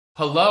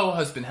Hello,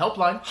 husband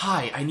helpline.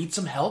 Hi, I need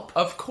some help.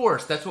 Of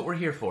course, that's what we're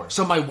here for.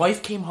 So my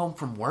wife came home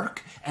from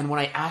work, and when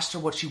I asked her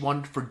what she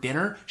wanted for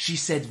dinner, she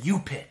said, "You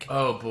pick."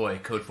 Oh boy,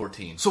 code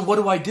 14. So what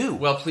do I do?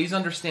 Well, please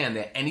understand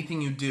that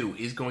anything you do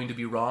is going to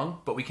be wrong,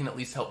 but we can at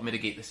least help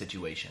mitigate the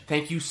situation.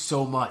 Thank you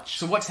so much.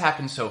 So what's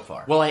happened so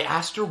far? Well, I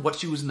asked her what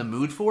she was in the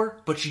mood for,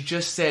 but she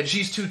just said,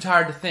 She's too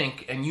tired to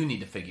think, and you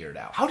need to figure it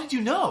out. How did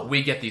you know?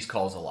 We get these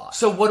calls a lot.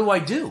 So what do I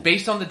do?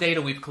 Based on the data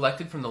we've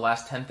collected from the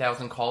last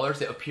 10,000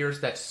 callers, it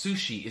appears that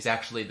sushi is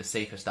actually the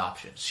safest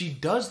option. She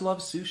does love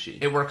sushi.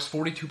 It works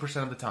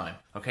 42% of the time.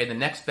 Okay, the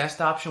next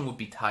best option would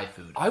be Thai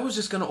food. I was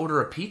just gonna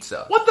order a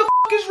pizza. What the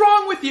f*** is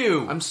wrong with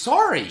you? I'm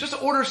sorry. Just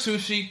order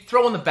sushi,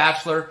 throw in The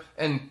Bachelor,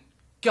 and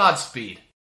Godspeed.